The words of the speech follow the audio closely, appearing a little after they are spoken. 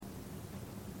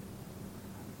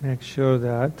Make sure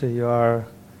that you are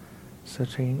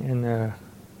sitting in a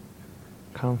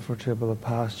comfortable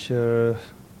posture.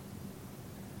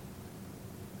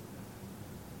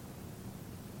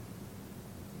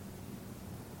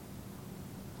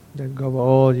 Let go of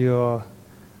all your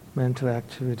mental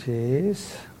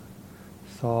activities,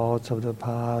 thoughts of the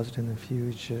past and the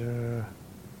future.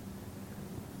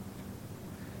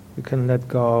 You can let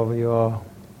go of your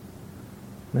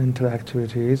mental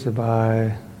activities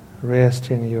by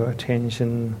resting your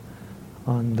attention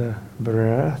on the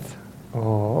breath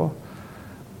or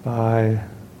by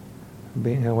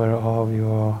being aware of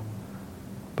your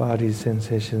body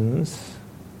sensations.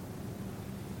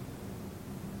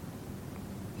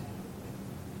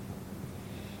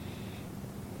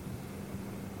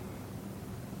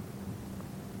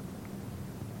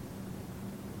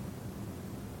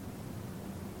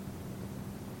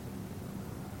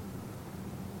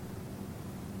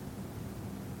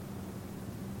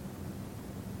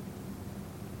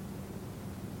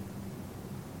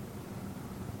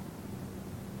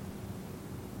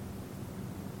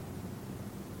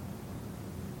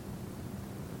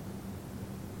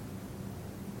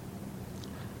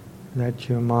 Let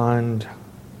your mind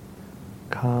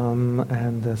calm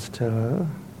and still.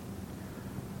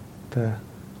 The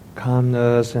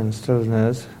calmness and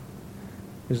stillness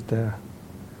is the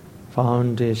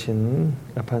foundation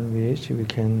upon which we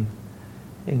can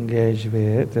engage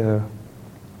with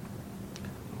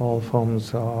all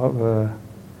forms of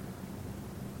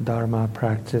Dharma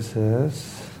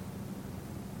practices.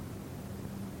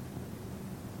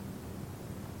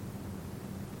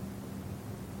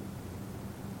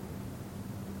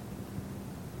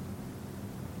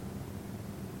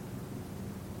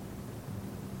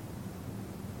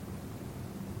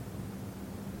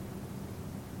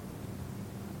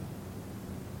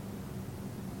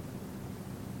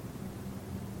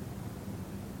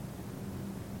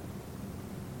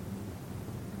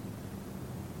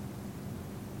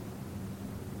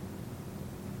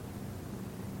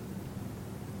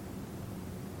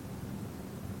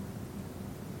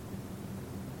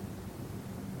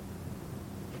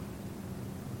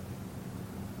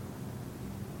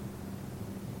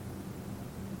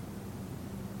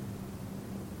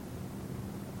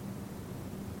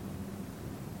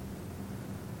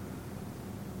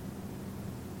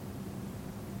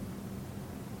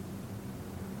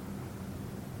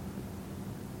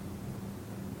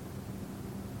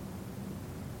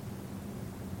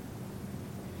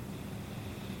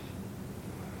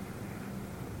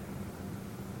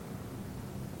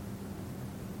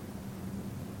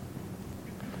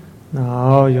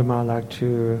 Now you might like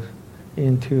to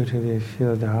intuitively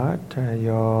feel that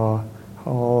your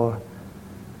whole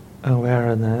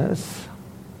awareness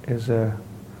is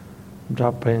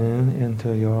dropping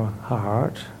into your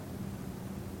heart.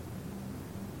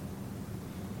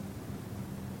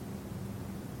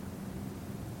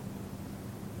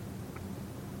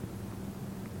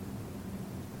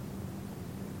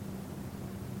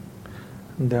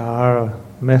 There are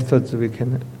methods we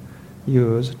can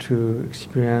use to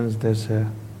experience this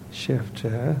shift,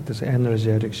 this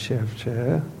energetic shift,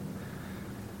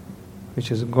 which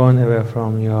is gone away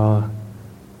from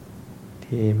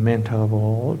the mental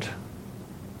world,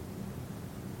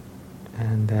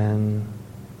 and then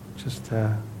just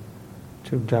to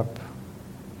drop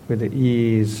with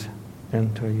ease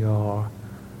into your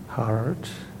heart.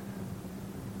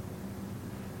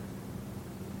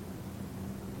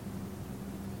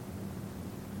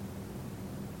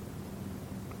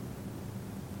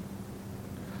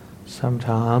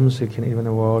 Sometimes you can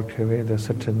even work with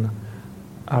certain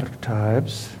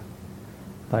archetypes,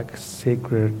 like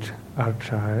sacred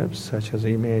archetypes, such as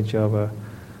the image of a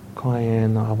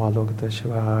coin,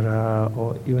 Avalokiteshvara,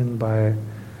 or even by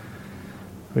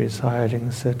reciting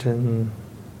certain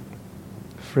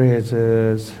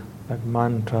phrases like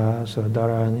mantras or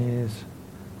dharanis,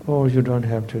 or you don't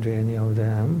have to do any of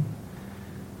them.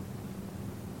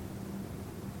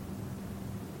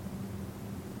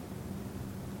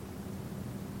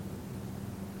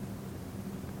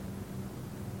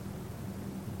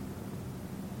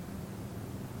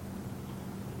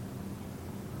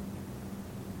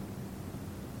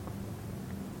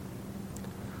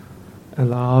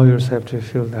 Allow yourself to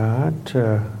feel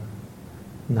that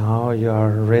now you are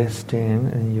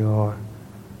resting in your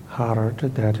heart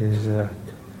that is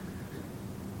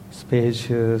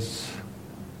spacious,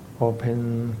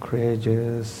 open,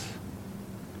 courageous.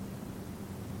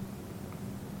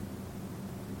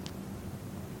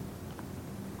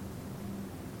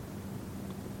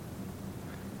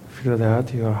 Feel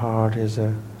that your heart is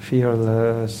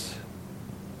fearless,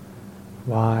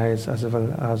 wise as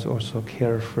well as also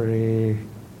carefree.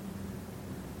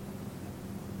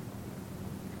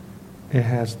 It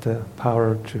has the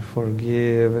power to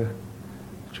forgive,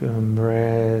 to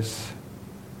embrace,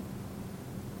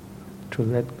 to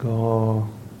let go.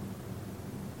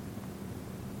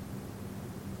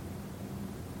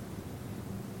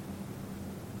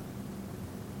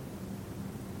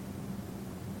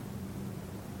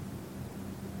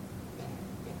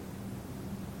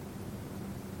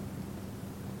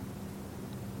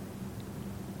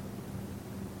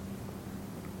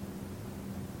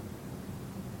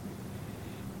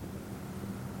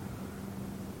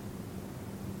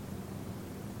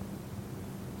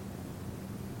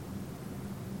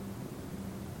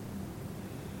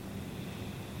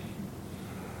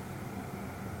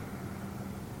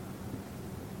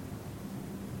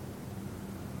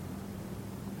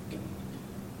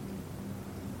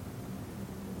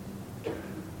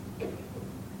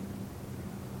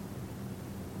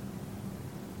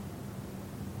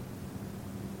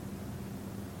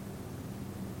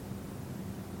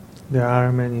 There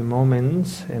are many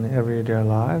moments in everyday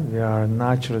life we are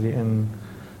naturally in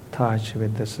touch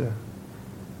with this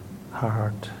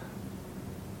heart.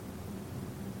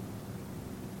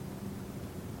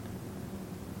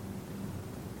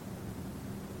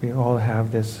 We all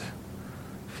have this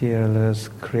fearless,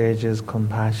 courageous,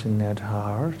 compassionate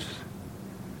heart.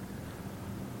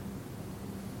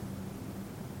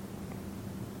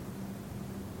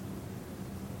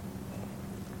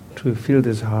 To feel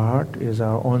this heart is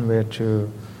our own way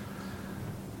to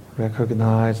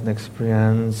recognize and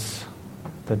experience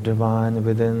the divine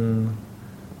within,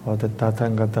 or the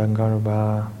Tathagata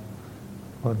Garbha,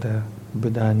 or the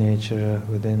Buddha nature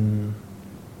within.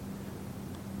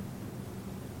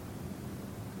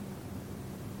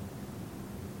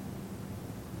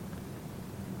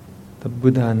 The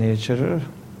Buddha nature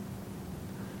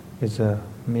is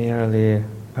merely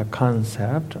a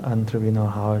concept until we know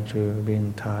how to be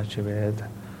in touch with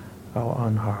our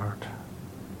own heart.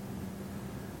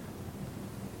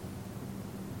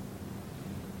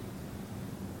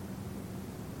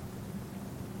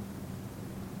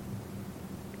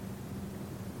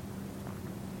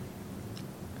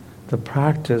 The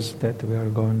practice that we are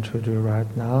going to do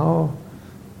right now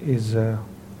is in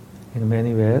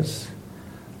many ways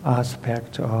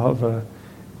aspect of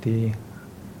the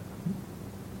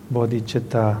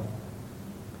bodhicitta.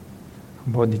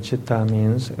 Bodhicitta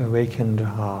means awakened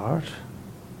heart.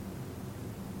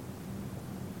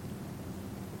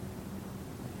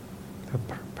 The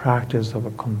practice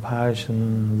of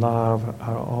compassion, love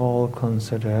are all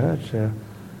considered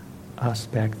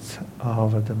aspects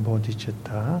of the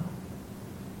bodhicitta.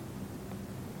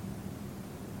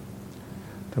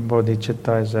 The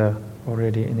bodhicitta is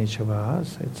already in each of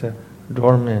us. It's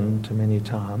dormant many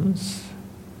times.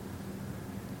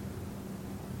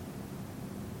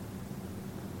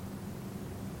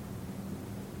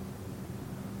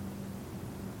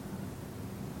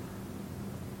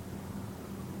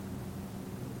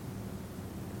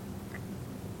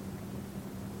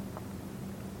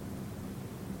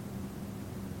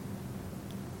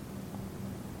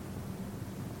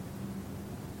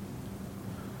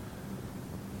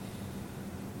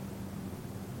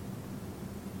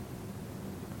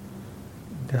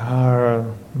 There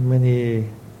are many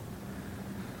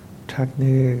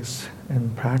techniques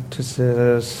and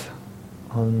practices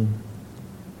on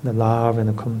the love and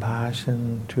the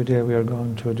compassion. Today we are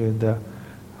going to do the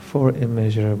 4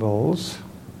 immeasurables,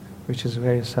 which is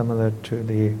very similar to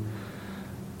the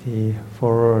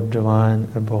 4 divine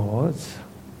abodes.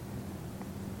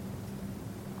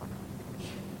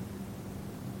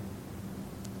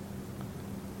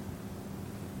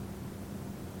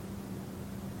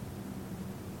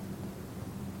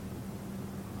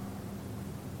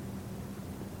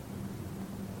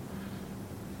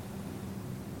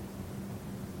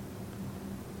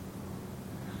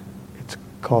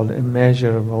 Called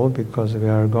immeasurable because we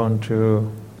are going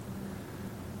to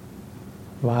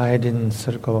widen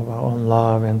circle of our own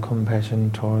love and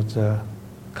compassion towards a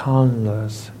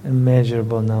countless,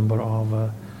 immeasurable number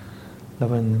of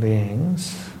living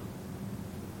beings.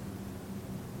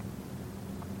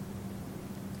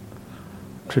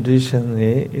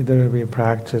 Traditionally, either we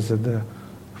practice the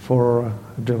 4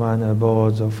 divine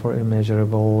abodes or 4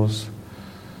 immeasurables.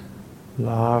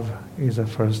 Love is the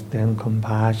first, then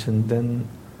compassion, then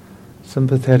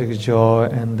sympathetic joy,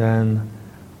 and then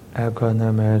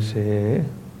equanimity.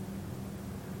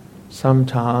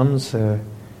 Sometimes the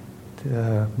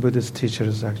Buddhist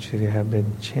teachers actually have been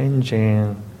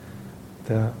changing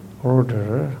the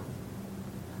order.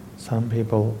 Some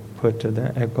people put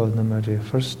the equanimity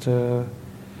first,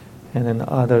 and then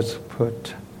others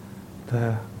put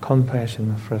the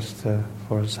compassion first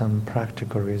for some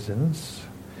practical reasons.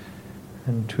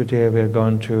 And today we're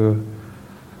going to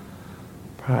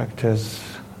practice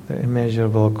the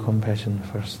immeasurable compassion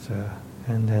first,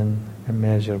 and then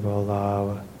immeasurable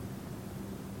love,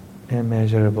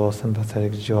 immeasurable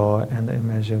sympathetic joy, and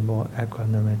immeasurable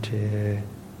equanimity.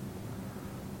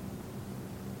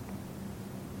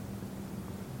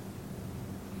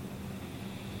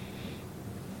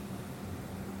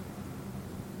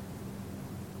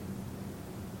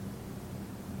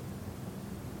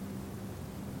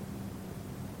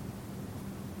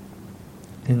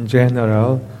 In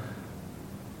general,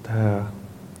 the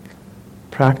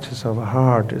practice of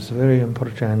heart is very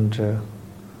important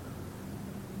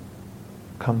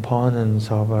components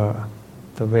of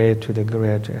the way to the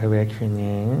great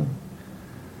awakening.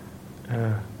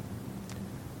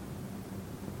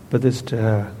 Buddhist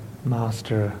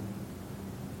master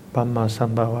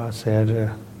Padmasambhava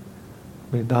said,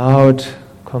 without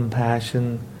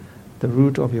compassion, the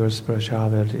root of your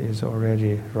spirituality is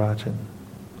already rotten.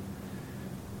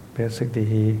 Basically,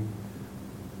 he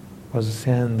was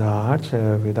saying that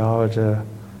without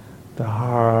the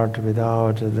heart,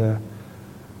 without the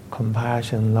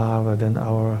compassion, love, then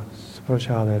our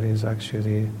spirituality is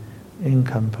actually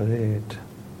incomplete.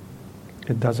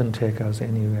 It doesn't take us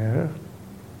anywhere.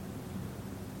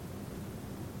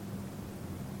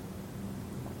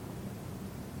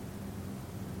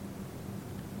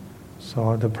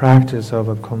 So the practice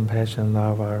of compassion,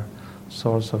 love are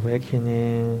source of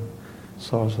awakening,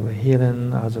 source of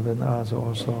healing, as well as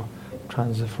also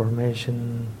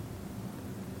transformation.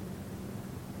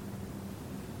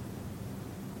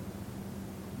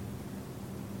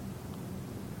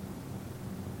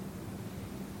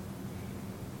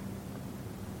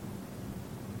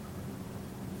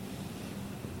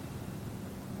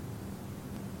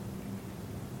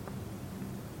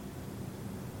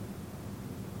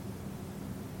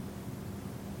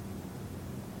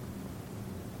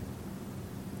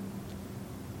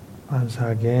 Once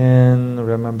again,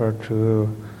 remember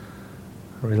to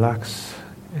relax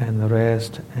and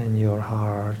rest in your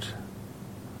heart.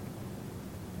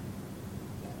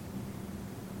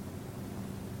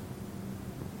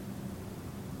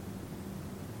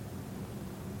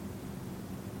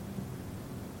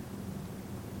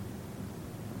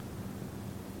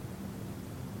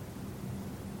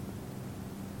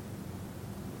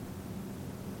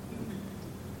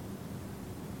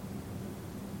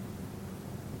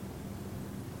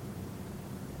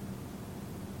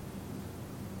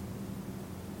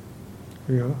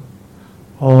 We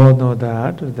all know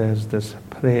that there's this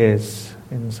place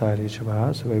inside each of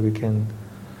us where we can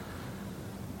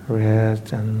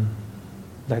rest and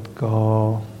let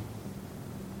go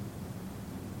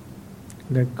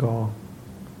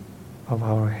of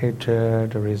our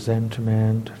hatred,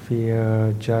 resentment,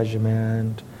 fear,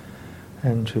 judgment,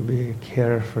 and to be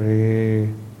carefree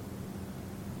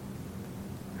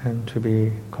and to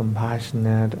be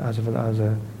compassionate as well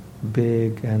as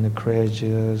big and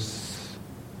courageous.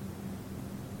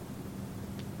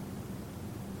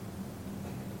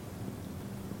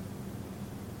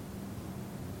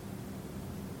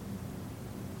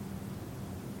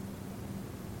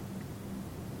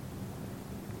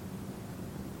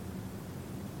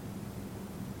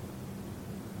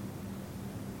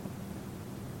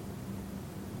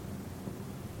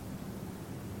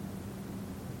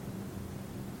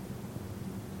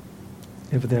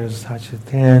 If there is such a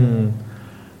thing,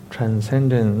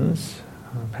 transcendence,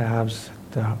 perhaps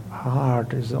the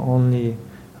heart is the only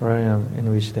realm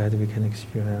in which that we can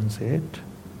experience it.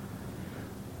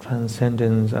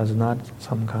 Transcendence as not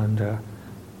some kind of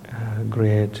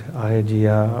great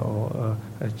idea or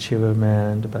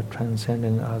achievement, but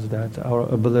transcendence as that our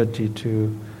ability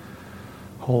to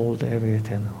hold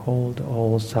everything, hold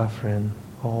all suffering,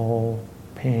 all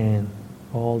pain,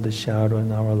 all the shadow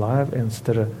in our life,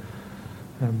 instead of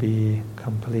be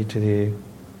completely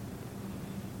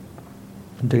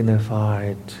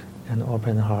dignified and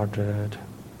open-hearted.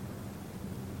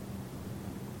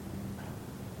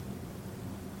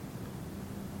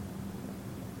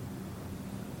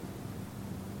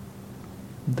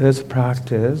 This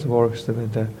practice works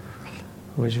with the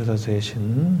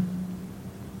visualization.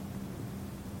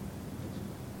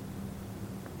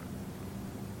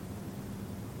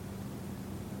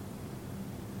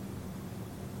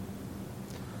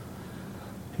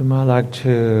 You might like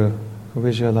to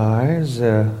visualize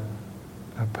a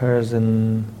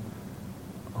person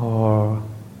or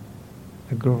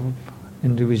a group of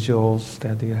individuals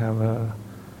that you have a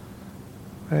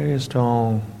very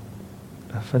strong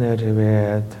affinity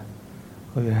with,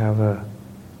 or you have a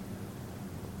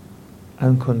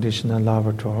unconditional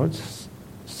love towards,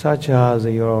 such as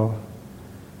your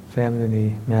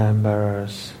family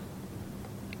members,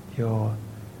 your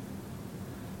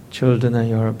children and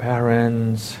your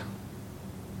parents,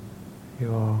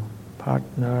 your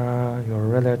partner, your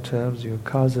relatives, your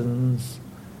cousins,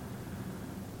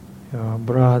 your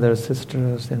brothers,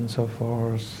 sisters, and so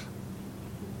forth.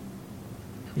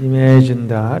 Imagine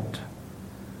that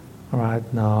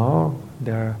right now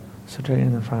they're sitting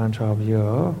in front of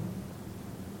you.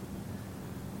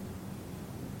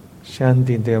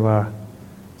 Shanti Deva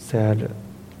said,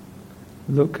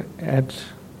 look at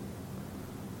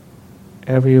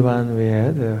everyone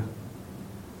with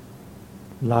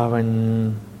love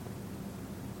and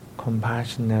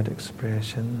compassionate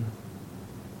expression.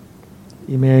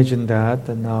 Imagine that,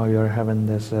 and now you're having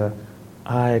this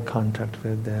eye contact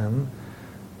with them,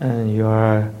 and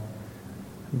you're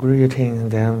greeting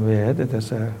them with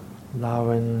this love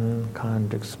and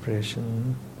kind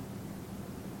expression.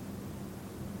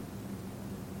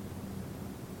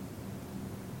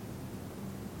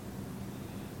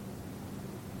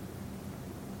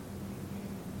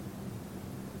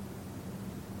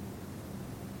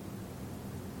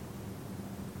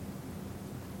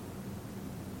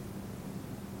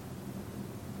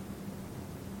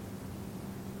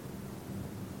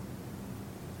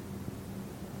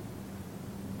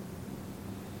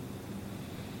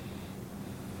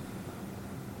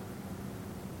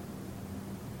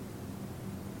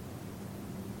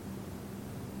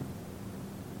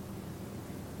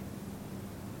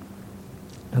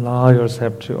 Allow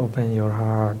yourself to open your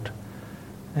heart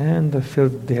and feel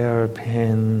their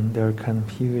pain, their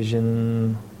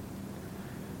confusion,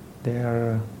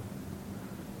 their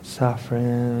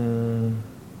suffering,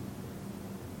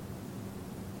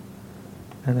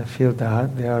 and feel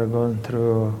that they are going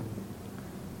through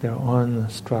their own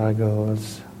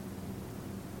struggles.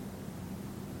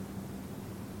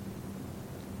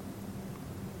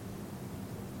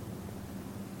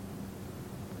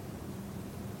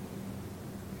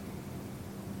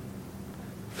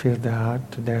 Feel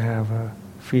that they have a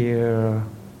fear,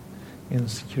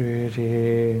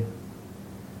 insecurity,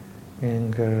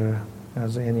 anger,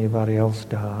 as anybody else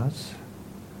does.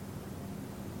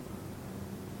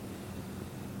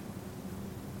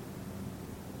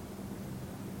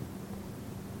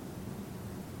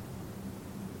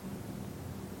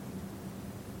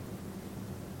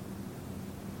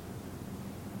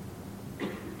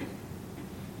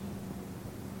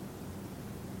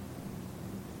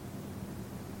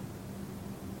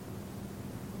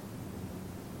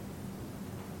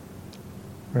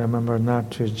 Remember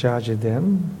not to judge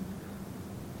them.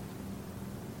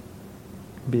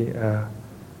 Be a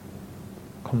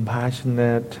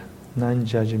compassionate,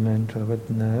 non-judgmental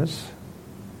witness.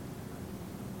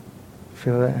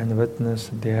 Feel and witness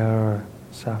their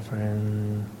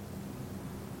suffering.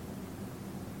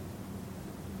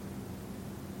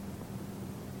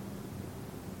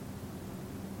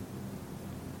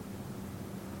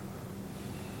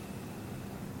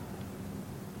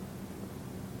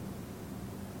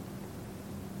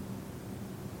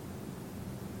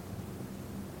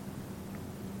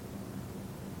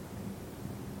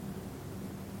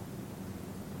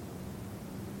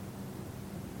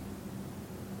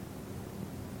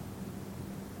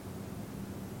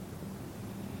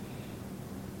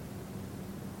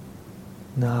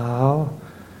 Now,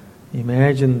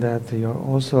 imagine that you're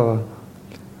also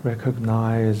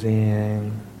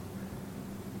recognizing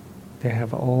they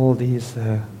have all these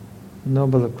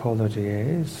noble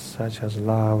qualities such as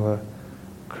love,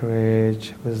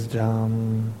 courage,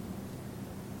 wisdom.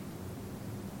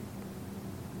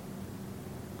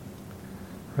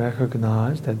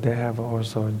 Recognize that they have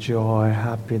also joy,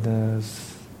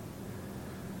 happiness.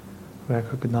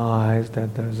 Recognize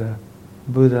that there's a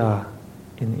Buddha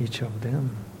in each of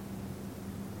them.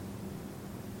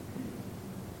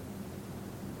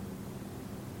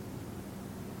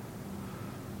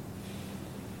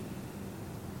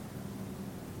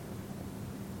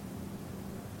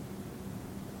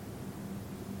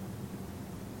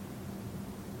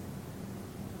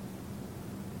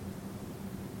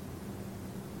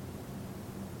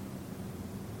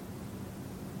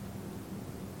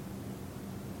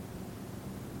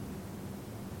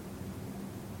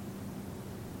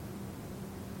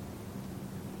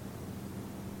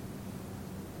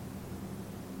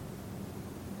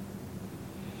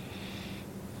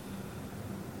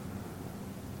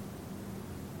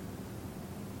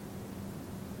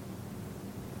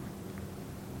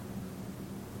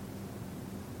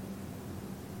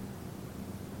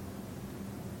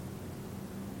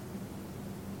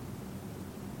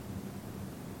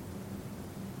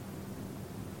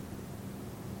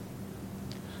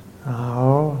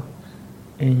 Now,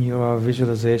 in your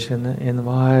visualization,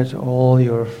 invite all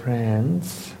your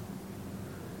friends.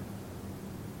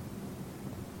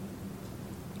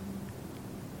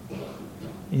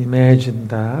 Imagine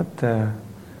that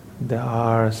they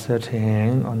are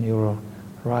sitting on your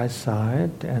right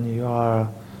side and you are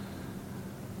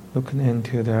looking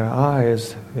into their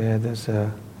eyes with this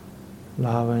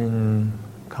loving,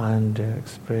 kind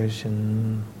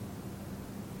expression.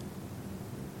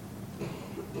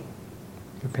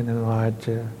 You can invite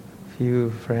a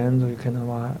few friends, or you can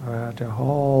invite a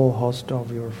whole host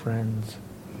of your friends.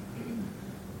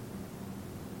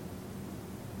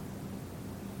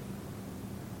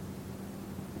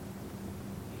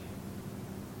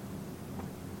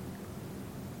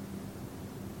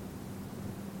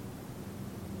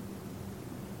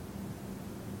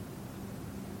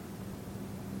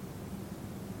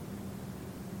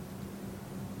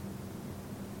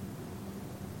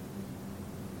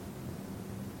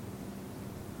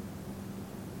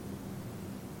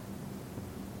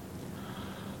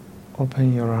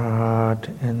 Open your heart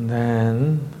and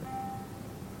then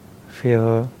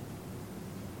feel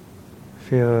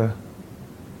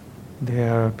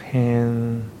their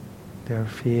pain, their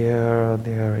fear,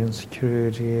 their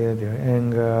insecurity, their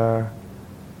anger,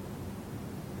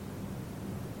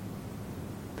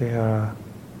 their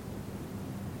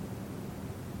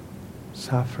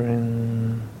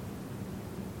suffering.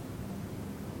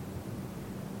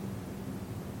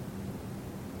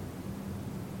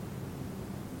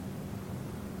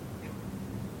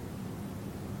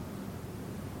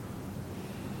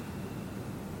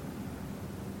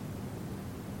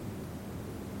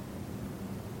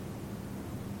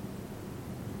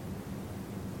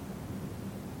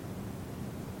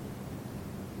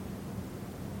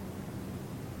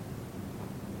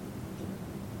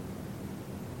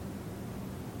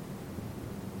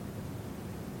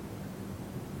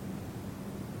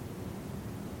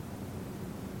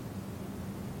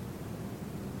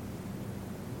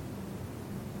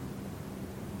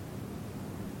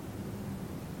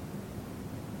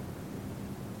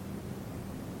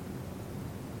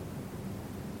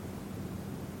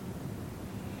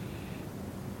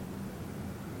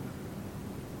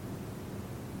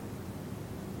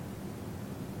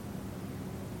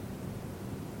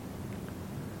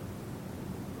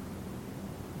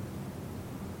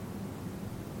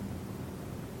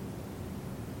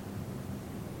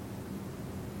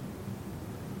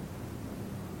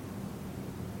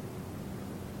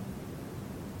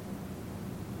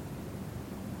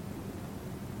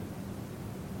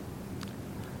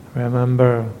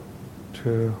 Remember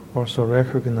to also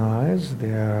recognize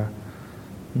their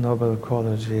noble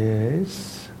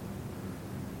qualities.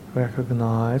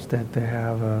 Recognize that they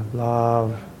have a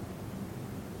love,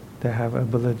 they have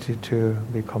ability to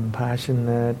be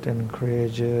compassionate and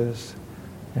courageous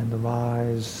and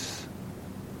wise.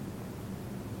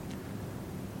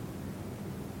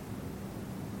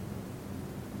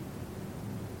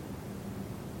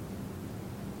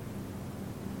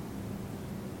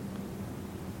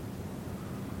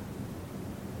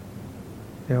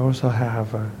 They also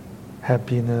have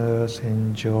happiness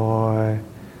and joy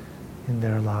in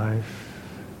their life.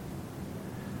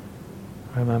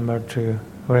 Remember to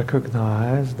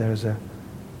recognize there's a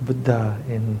Buddha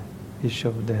in each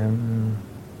of them.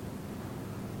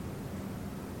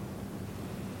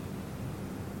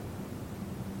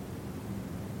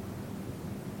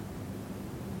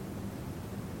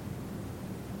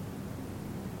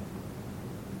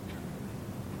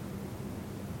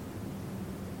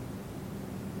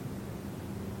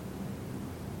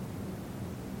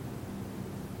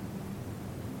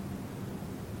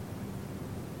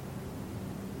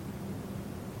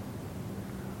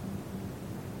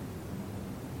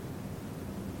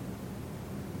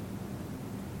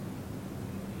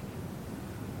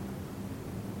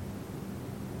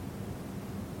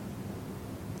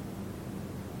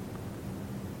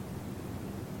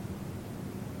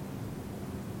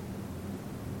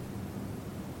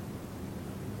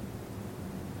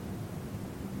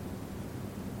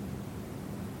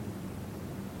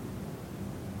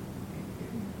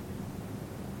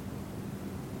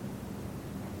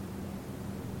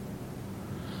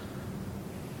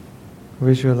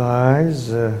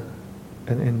 Visualize an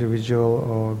individual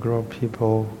or group of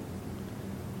people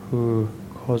who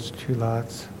caused you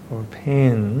lots of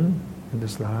pain in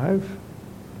this life,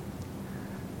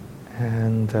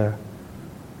 and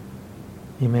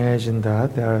imagine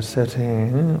that they are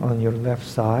sitting on your left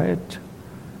side.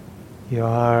 You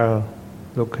are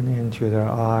looking into their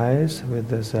eyes with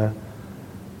this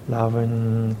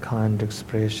loving, kind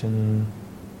expression.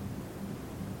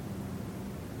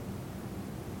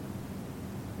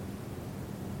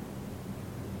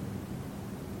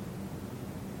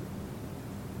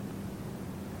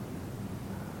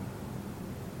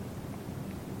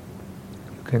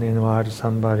 can invite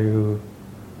somebody who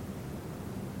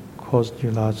caused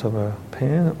you lots of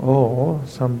pain, or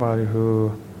somebody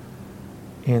who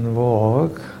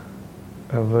invoke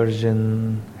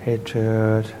aversion,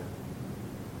 hatred,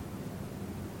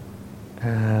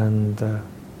 and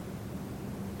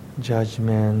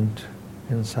judgment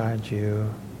inside you.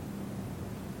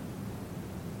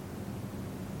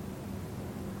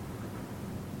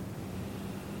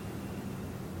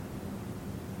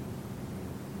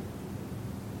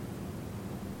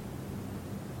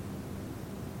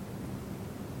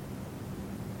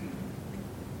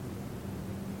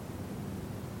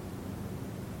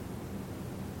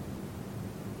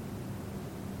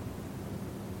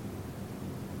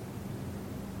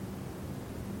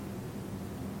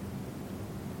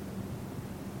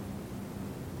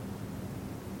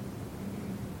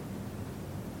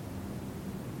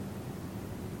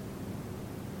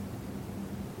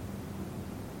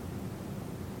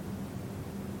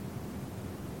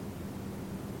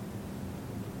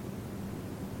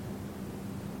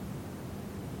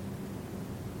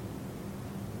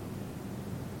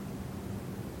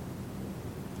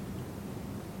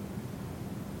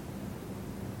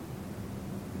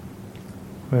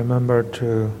 Remember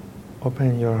to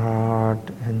open your heart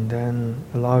and then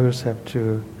allow yourself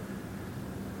to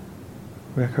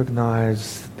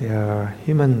recognize their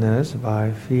humanness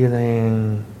by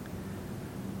feeling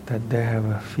that they have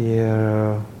a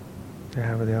fear, they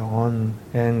have their own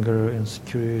anger,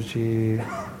 insecurity,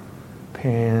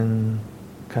 pain,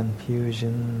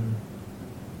 confusion.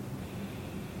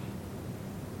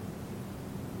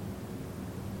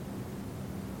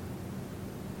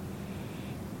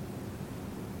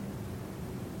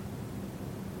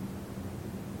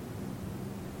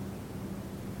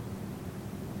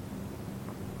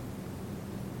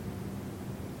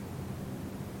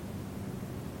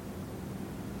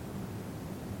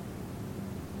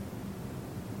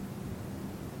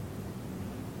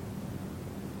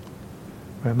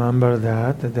 Remember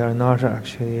that they are not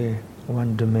actually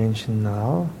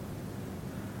one-dimensional.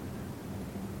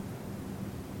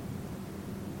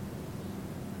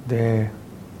 They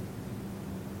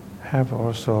have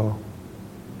also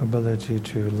ability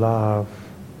to love.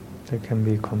 They can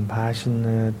be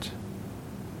compassionate.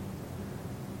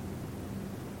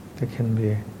 They can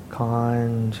be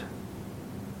kind.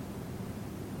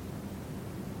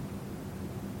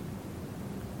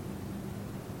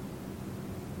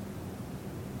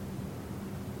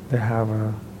 They have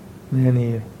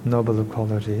many noble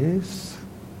qualities.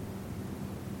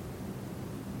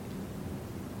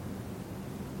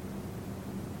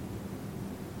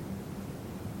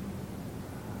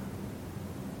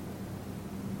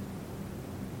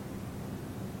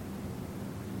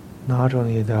 Not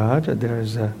only that, there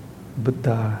is a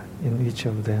Buddha in each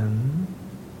of them.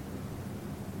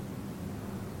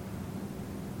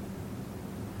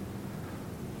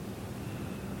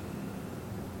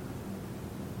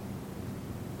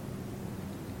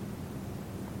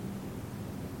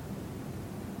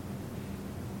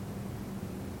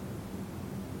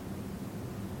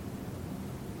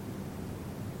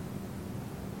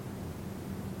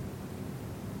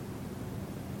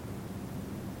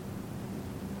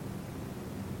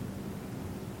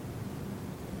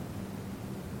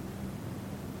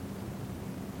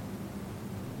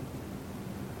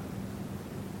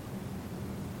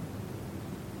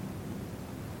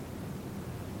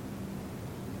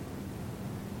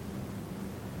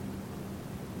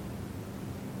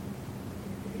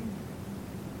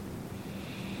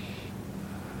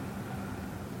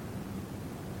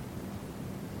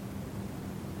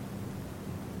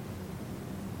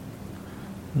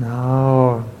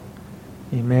 Now,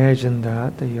 imagine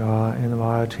that you are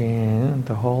inviting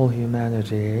the whole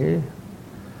humanity.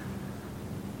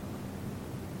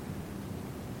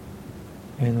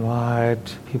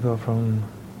 Invite people from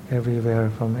everywhere,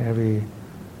 from every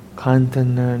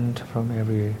continent, from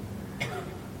every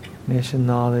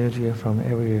nationality, from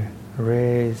every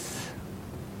race.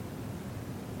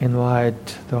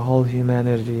 Invite the whole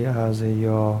humanity as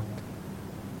your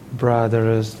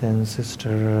brothers and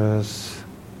sisters.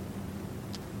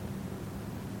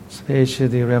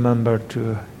 Especially remember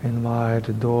to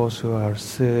invite those who are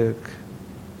sick,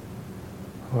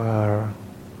 who are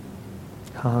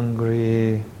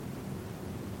hungry,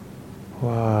 who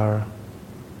are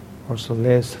also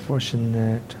less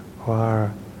fortunate, who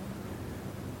are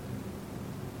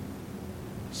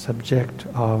subject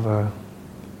of a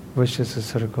vicious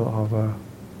circle of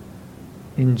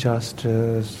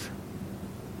injustice,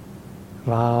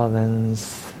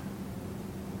 violence.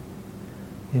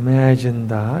 Imagine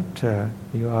that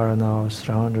you are now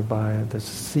surrounded by the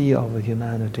sea of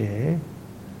humanity.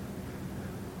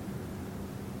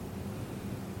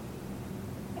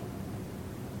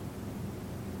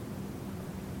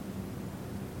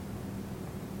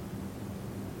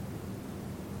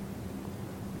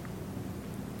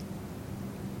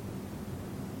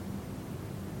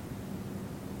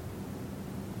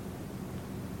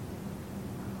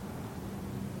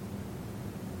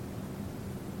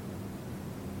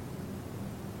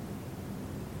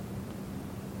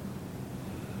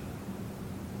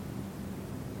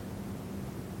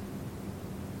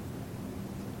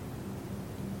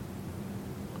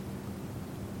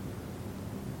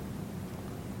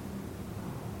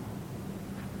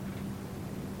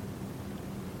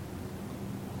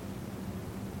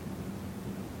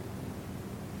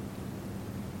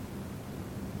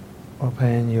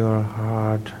 open your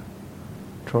heart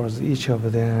towards each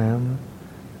of them,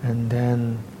 and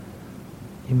then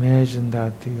imagine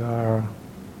that you are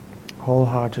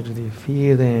wholeheartedly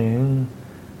feeling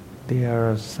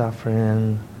their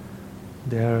suffering,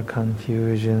 their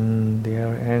confusion,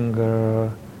 their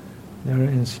anger, their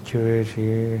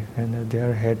insecurity, and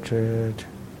their hatred.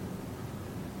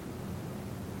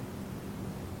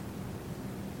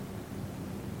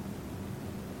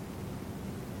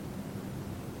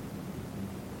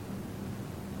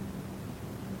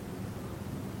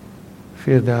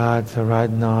 Feel that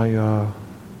right now you are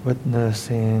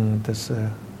witnessing this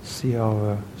sea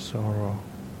of sorrow.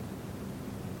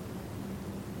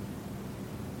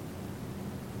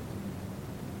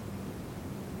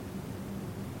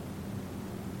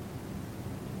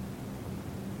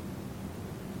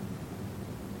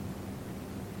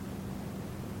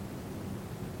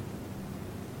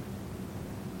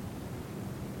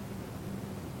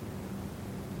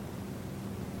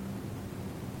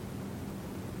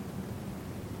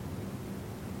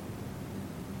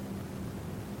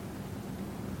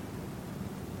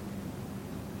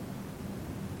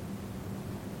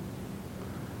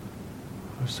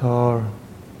 So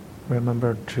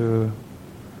remember to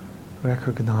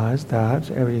recognize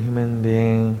that every human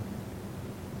being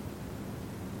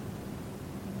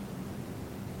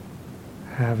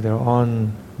have their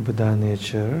own Buddha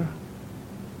nature.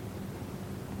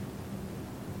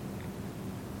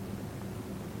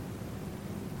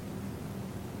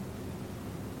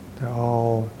 They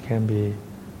all can be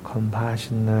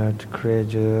compassionate,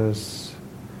 courageous.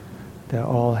 They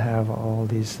all have all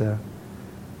these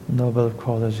noble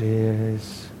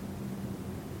qualities.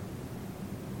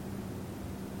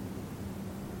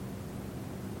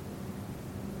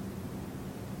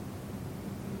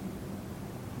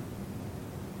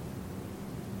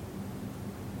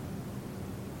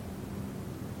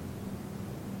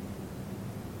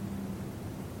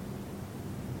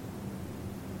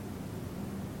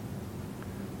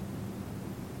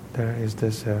 There is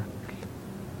this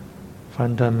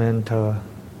fundamental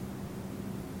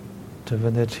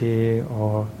divinity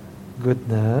or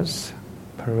goodness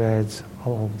pervades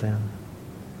all of them.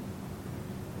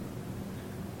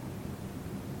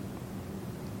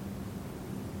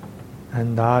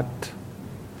 And that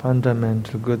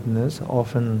fundamental goodness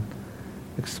often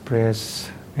expressed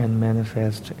and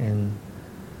manifest in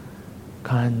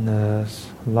kindness,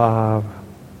 love,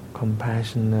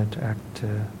 compassionate act,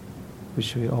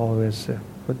 which we always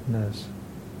witness.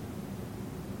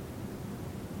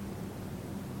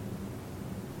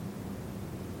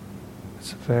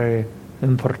 It's very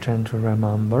important to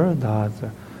remember that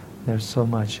there's so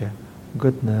much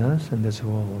goodness in this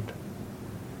world.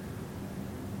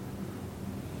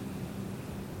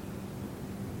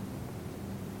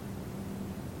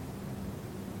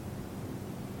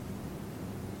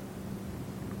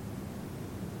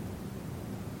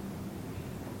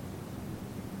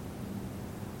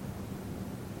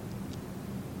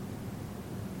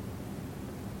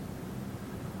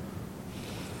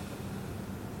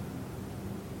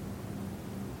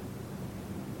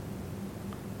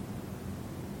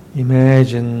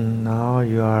 Imagine now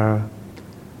you are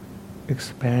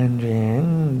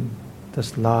expanding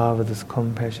this love, this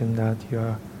compassion that you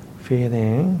are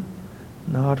feeling,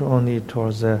 not only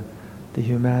towards the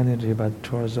humanity, but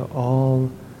towards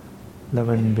all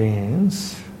living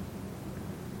beings,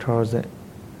 towards the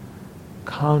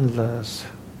countless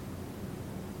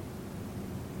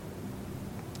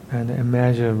and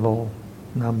immeasurable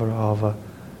number of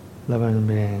living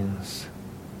beings.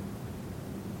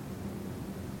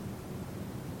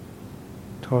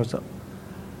 Towards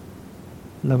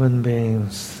living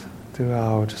beings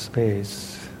throughout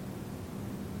space.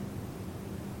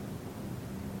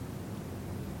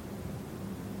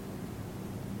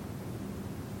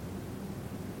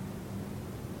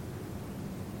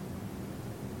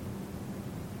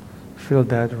 Feel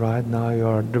that right now you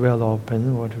are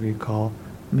developing what we call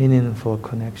meaningful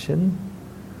connection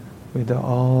with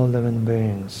all living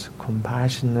beings,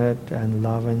 compassionate and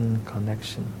loving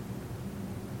connection.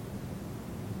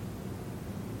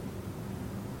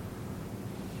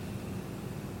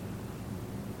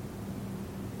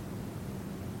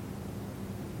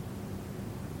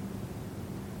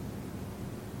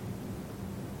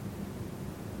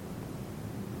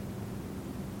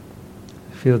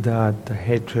 Feel that the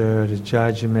hatred,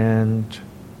 judgment,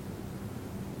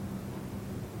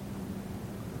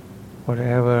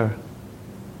 whatever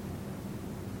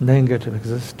negative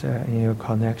exists in your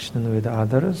connection with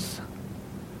others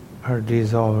are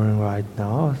dissolving right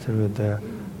now through the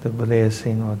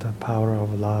blessing of the power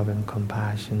of love and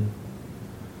compassion.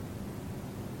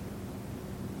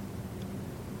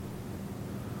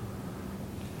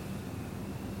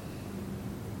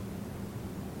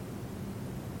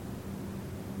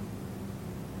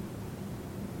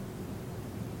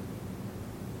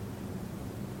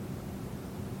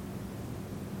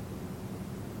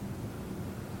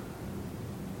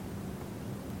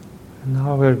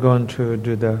 Now we're going to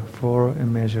do the four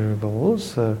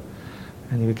immeasurables,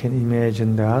 and you can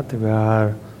imagine that we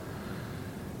are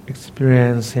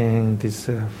experiencing these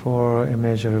four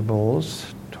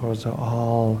immeasurables towards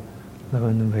all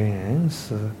living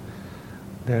beings.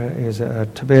 There is a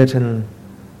Tibetan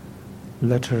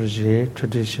liturgy,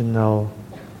 traditional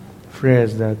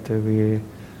phrase that we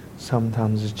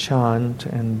sometimes chant,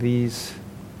 and these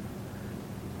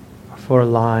four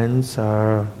lines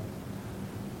are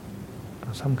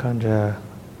some kind of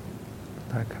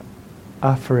like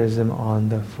aphorism on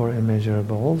the four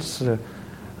immeasurables.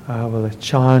 I will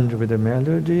chant with the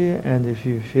melody, and if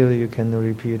you feel you can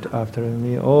repeat after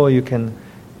me, or you can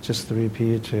just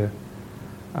repeat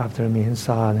after me in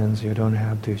silence. You don't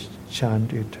have to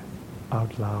chant it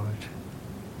out loud.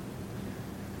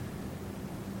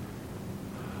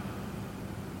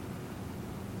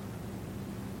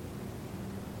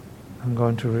 I'm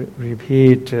going to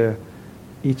repeat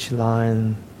each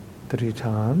line 3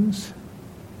 times.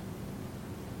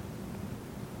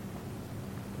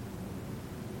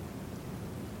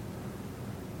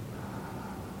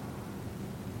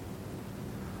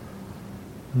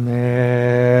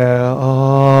 May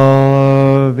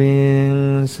all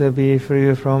beings be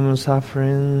free from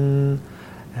suffering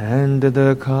and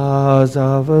the cause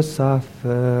of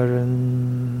suffering.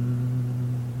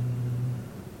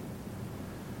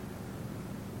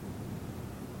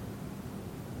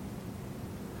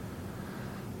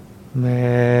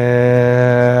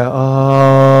 May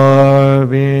all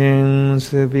beings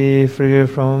be free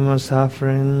from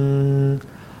suffering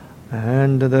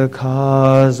and the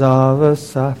cause of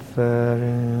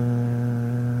suffering.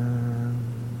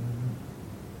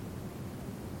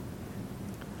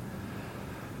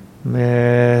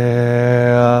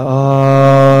 May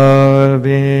all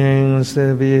beings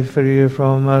be free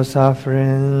from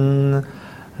suffering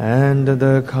and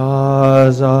the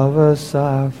cause of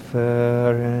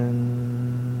suffering.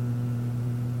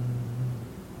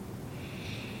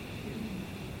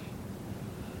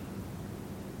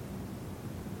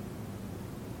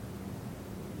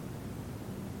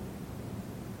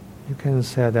 You can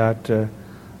say that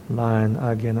line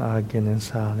again in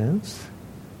silence.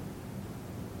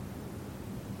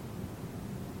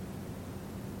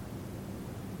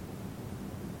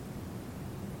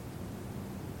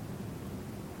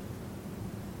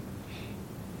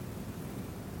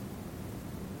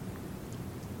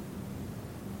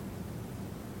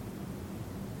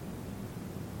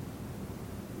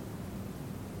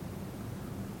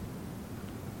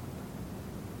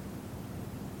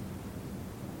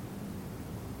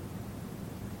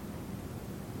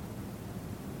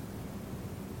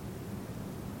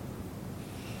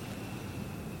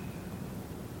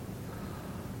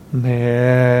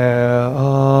 May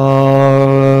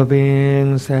all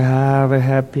beings have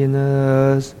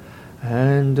happiness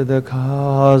and the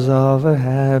cause of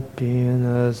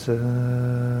happiness.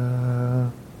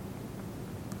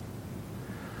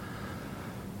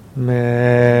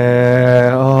 May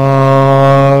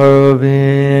all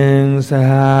beings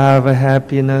have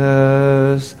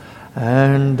happiness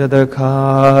and the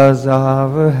cause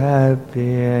of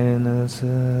happiness.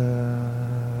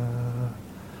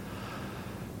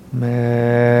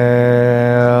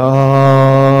 May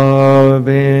all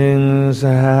beings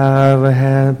have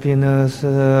happiness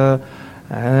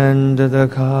and the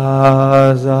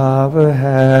cause of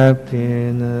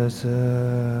happiness.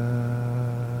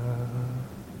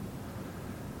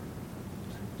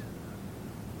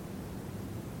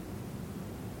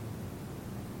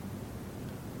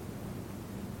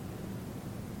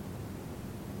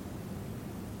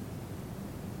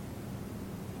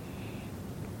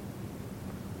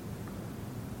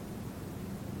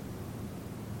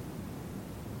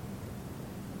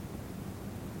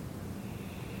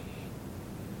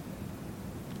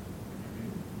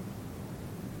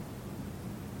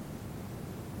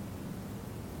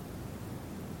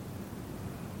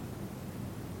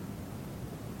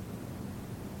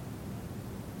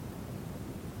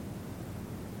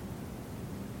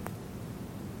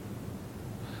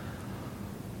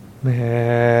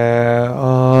 May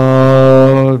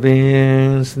all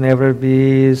beings never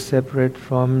be separate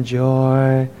from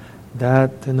joy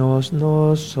that knows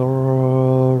no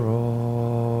sorrow.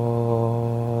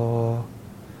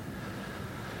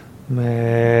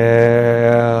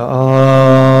 May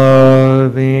all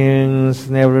beings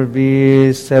never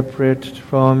be separate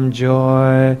from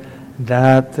joy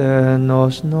that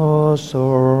knows no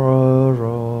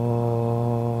sorrow.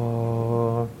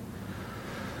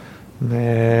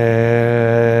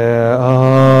 May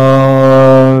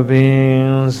all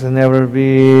beings never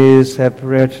be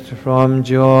separate from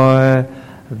joy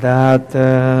that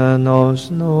knows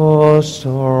no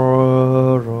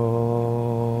sorrow.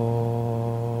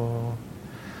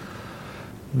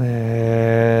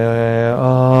 May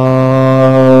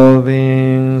all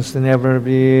beings never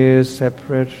be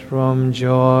separate from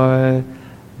joy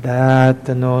that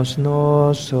knows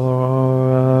no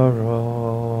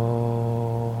sorrow.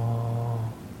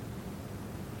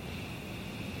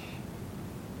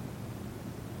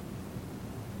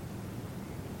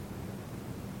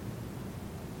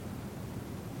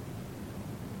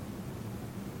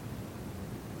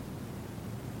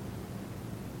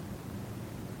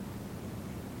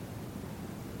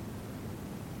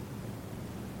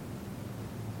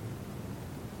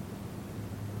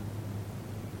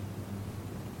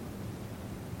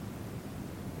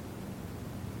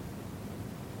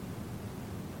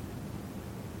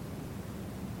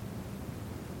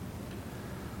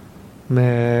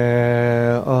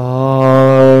 May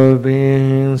all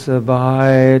beings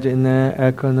abide in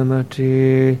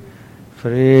equanimity,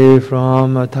 free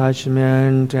from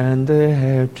attachment and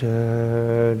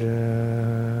hatred.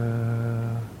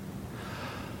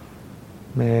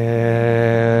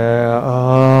 May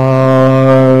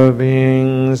all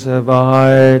beings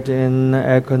abide in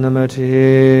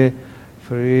equanimity,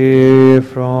 free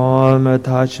from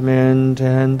attachment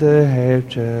and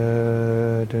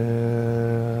hatred.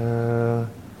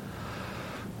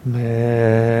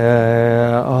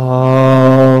 May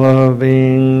all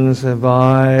beings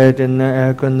abide in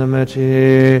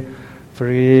equanimity,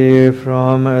 free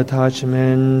from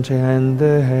attachment and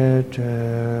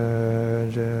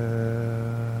hatred.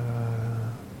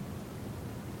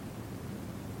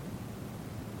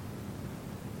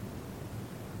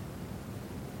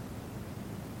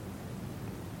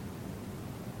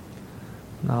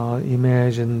 Now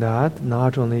imagine that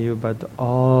not only you but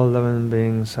all living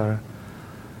beings are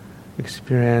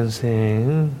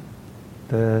experiencing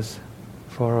this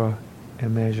four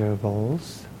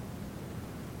immeasurables.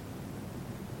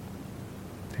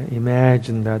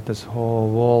 Imagine that this whole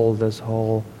world, this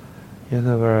whole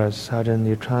universe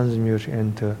suddenly transmutes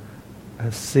into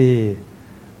a sea,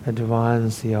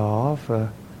 advance sea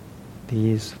of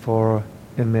these four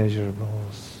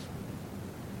immeasurables.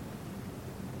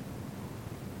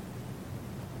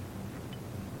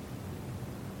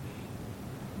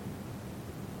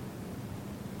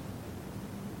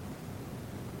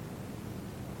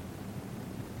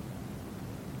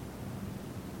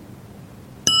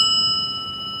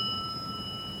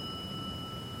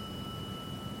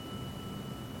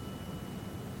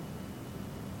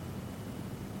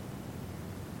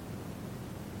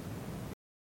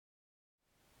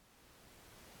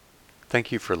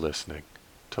 Thank you for listening.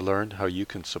 To learn how you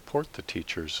can support the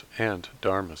teachers and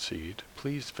Dharma Seed,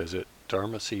 please visit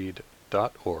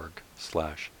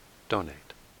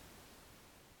dharmaseed.org/donate.